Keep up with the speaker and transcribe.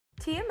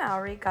Tia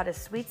Mowry got a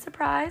sweet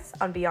surprise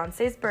on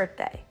Beyoncé's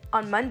birthday.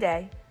 On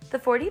Monday, the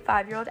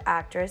 45-year-old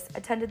actress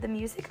attended the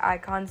music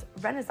icon's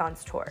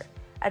Renaissance tour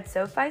at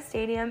SoFi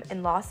Stadium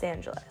in Los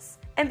Angeles,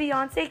 and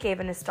Beyoncé gave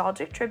a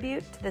nostalgic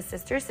tribute to the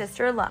Sister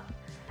Sister alum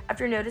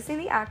after noticing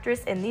the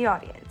actress in the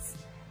audience,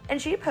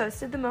 and she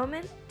posted the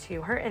moment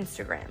to her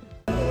Instagram.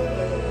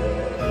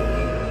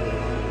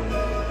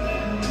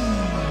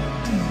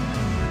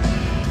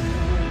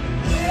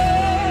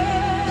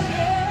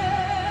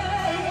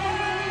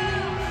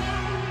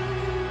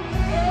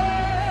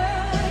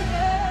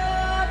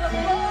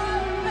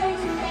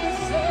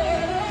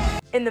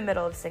 In the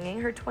middle of singing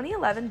her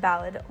 2011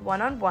 ballad,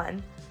 One on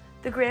One,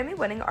 the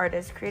Grammy-winning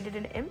artist created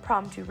an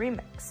impromptu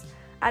remix,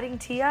 adding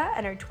Tia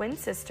and her twin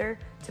sister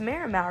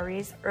Tamara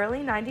Mowry's early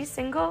 90s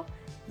single,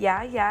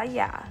 Yeah, Yeah,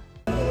 Yeah.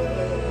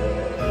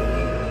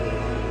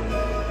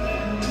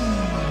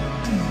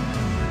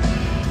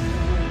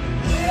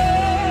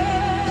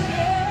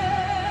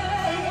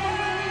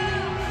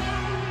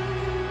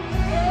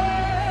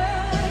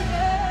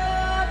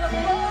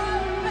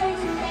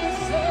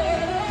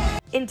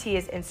 In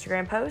Tia's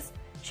Instagram post,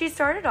 she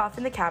started off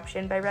in the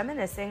caption by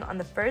reminiscing on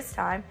the first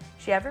time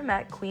she ever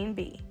met Queen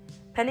Bee,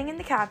 penning in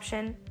the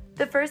caption,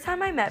 "The first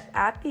time I met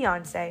at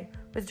Beyoncé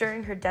was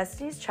during her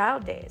Destiny's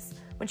Child days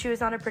when she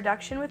was on a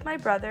production with my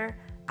brother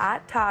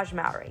at Taj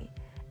Mowry,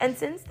 and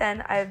since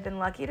then I have been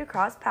lucky to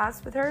cross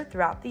paths with her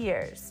throughout the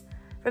years.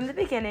 From the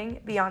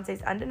beginning,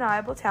 Beyoncé's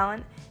undeniable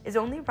talent is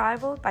only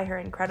rivaled by her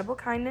incredible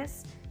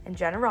kindness and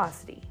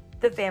generosity."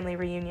 The family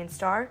reunion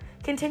star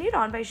continued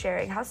on by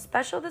sharing how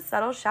special the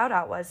subtle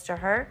shout-out was to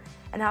her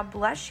and how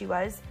blessed she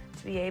was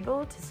to be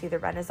able to see the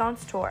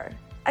Renaissance tour.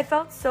 "I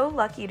felt so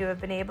lucky to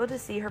have been able to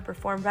see her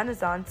perform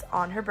Renaissance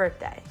on her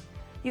birthday.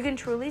 You can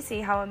truly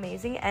see how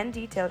amazing and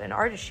detailed an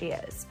artist she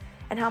is,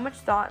 and how much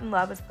thought and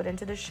love was put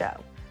into the show.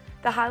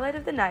 The highlight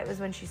of the night was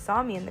when she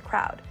saw me in the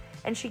crowd,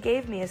 and she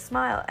gave me a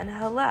smile and a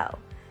hello,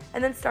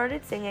 and then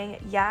started singing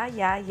Yeah,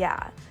 Yeah,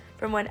 Yeah,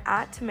 from when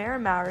at Tamara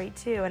Mowry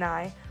too and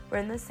I were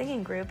in the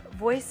singing group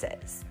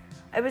Voices.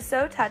 I was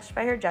so touched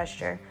by her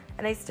gesture,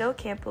 and I still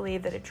can't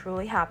believe that it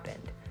truly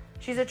happened.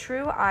 She's a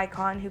true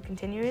icon who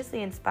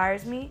continuously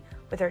inspires me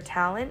with her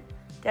talent,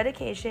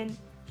 dedication,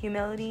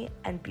 humility,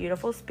 and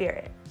beautiful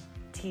spirit,"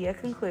 Tia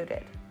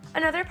concluded.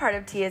 Another part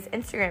of Tia's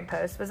Instagram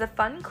post was a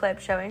fun clip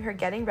showing her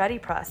getting ready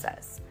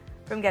process,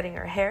 from getting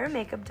her hair and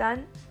makeup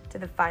done to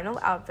the final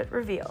outfit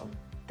reveal.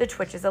 The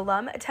Twitches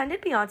alum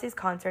attended Beyoncé's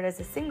concert as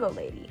a single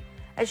lady,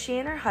 as she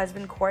and her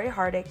husband Corey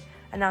Hardick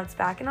announced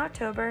back in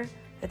October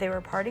that they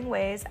were parting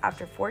ways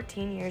after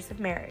 14 years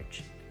of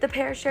marriage. The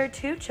pair shared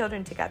 2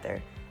 children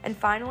together and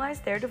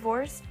finalized their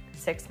divorce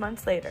 6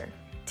 months later.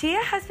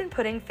 Tia has been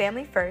putting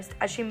family first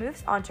as she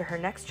moves on to her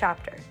next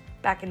chapter.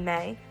 Back in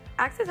May,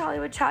 Access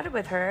Hollywood chatted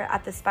with her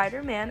at the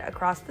Spider-Man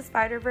Across the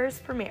Spider-Verse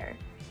premiere,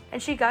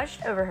 and she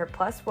gushed over her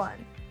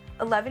 +1,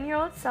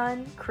 11-year-old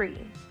son,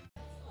 Cree.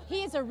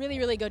 He is a really,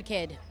 really good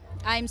kid.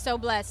 I'm so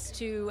blessed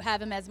to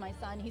have him as my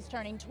son. He's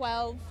turning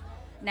 12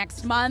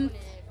 next month.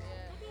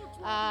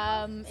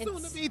 Soon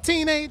to be a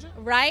teenager.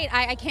 Right?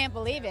 I can't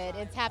believe it.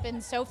 It's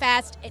happened so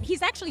fast.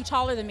 He's actually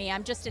taller than me.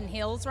 I'm just in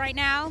heels right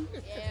now.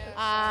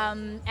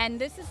 And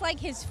this is like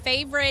his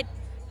favorite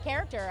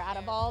character out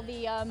of all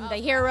the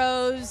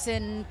heroes.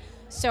 And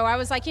so I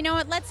was like, you know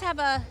what? Let's have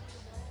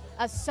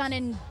a son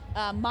and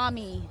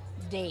mommy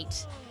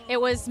date.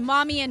 It was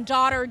mommy and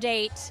daughter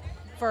date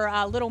for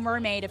Little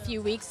Mermaid a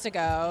few weeks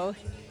ago.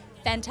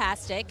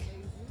 Fantastic.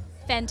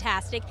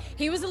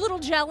 He was a little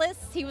jealous.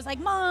 He was like,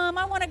 "Mom,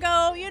 I want to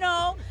go, you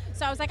know."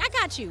 So I was like, I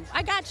got you.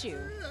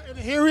 And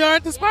here we are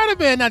at the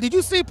Spider-Man. Now, did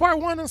you see part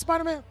 1 of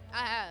Spider-Man?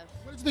 I have.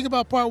 What did you think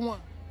about part 1?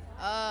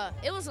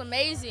 It was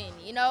amazing,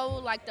 you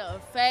know, like the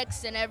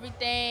effects and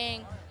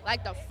everything,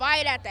 like the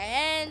fight at the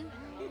end.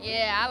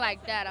 Yeah, I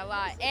like that a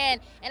lot. And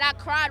I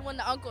cried when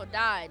the uncle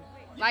died.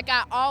 Like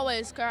I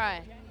always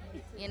cry,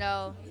 you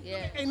know,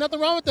 yeah. Ain't nothing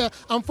wrong with that.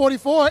 I'm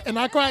 44 and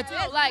I cried too.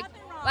 No, like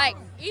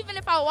even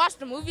if I watch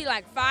the movie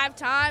like 5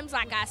 times,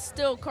 like I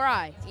still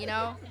cry, you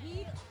know?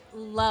 He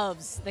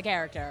loves the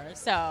character.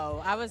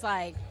 So I was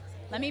like,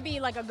 let me be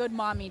like a good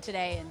mommy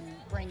today and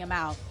bring him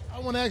out. I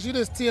want to ask you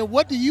this, Tia.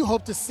 What do you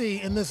hope to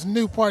see in this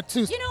new part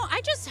 2? You know,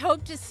 I just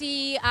hope to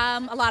see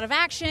a lot of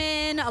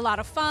action, a lot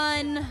of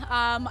fun.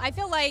 I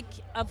feel like,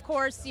 of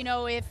course, you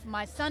know, if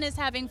my son is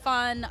having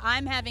fun,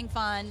 I'm having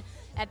fun.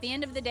 At the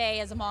end of the day,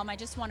 as a mom, I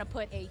just want to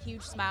put a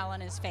huge smile on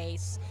his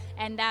face.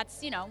 And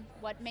that's, you know,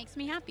 what makes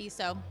me happy.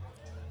 So.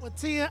 Well,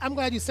 Tia, I'm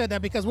glad you said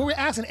that, because what we're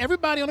asking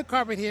everybody on the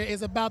carpet here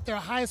is about their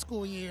high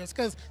school years,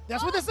 because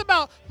that's what this is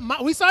about.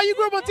 We saw you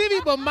grow up on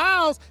TV, but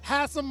Miles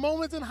had some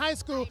moments in high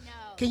school.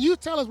 Can you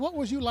tell us, what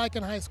was you like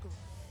in high school?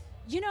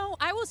 You know,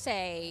 I will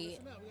say,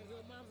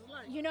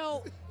 you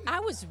know, I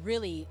was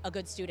really a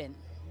good student.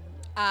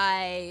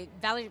 I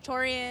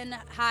valedictorian,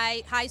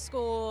 high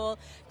school,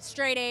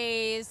 straight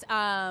A's. Straight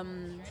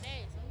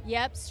A's.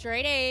 Yep,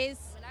 straight A's.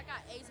 And I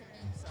got A's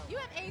and B's. So. You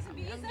have A's and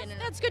B's.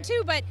 That's good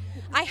too. But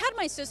I had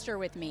my sister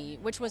with me,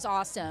 which was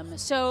awesome.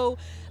 So,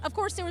 of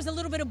course, there was a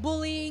little bit of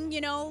bullying,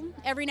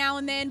 every now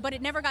and then, but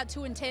it never got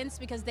too intense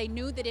because they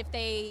knew that if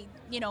they,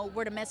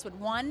 were to mess with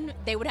one,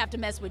 they would have to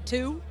mess with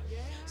two.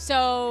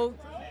 So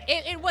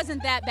it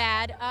wasn't that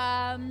bad.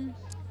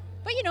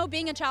 But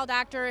being a child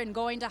actor and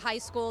going to high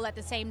school at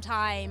the same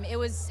time, it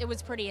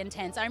was pretty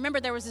intense. I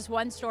remember there was this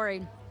one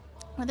story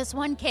where this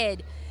one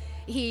kid,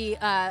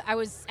 I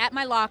was at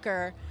my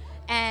locker,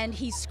 and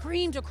he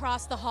screamed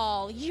across the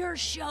hall, "Your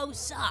show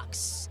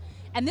sucks!"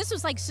 And this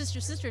was like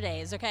sister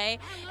days, okay?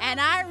 And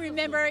I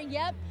remember,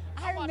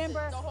 I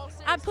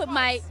put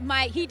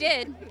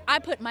I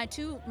put my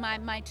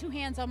two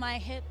hands on my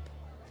hip,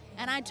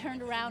 and I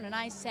turned around and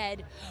I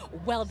said,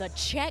 "Well, the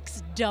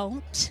checks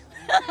don't."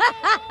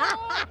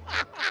 That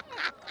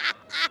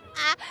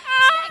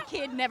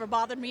kid never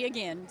bothered me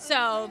again.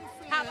 So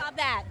how about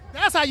that?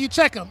 That's how you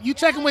check them. You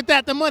check them with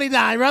the money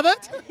die, brother.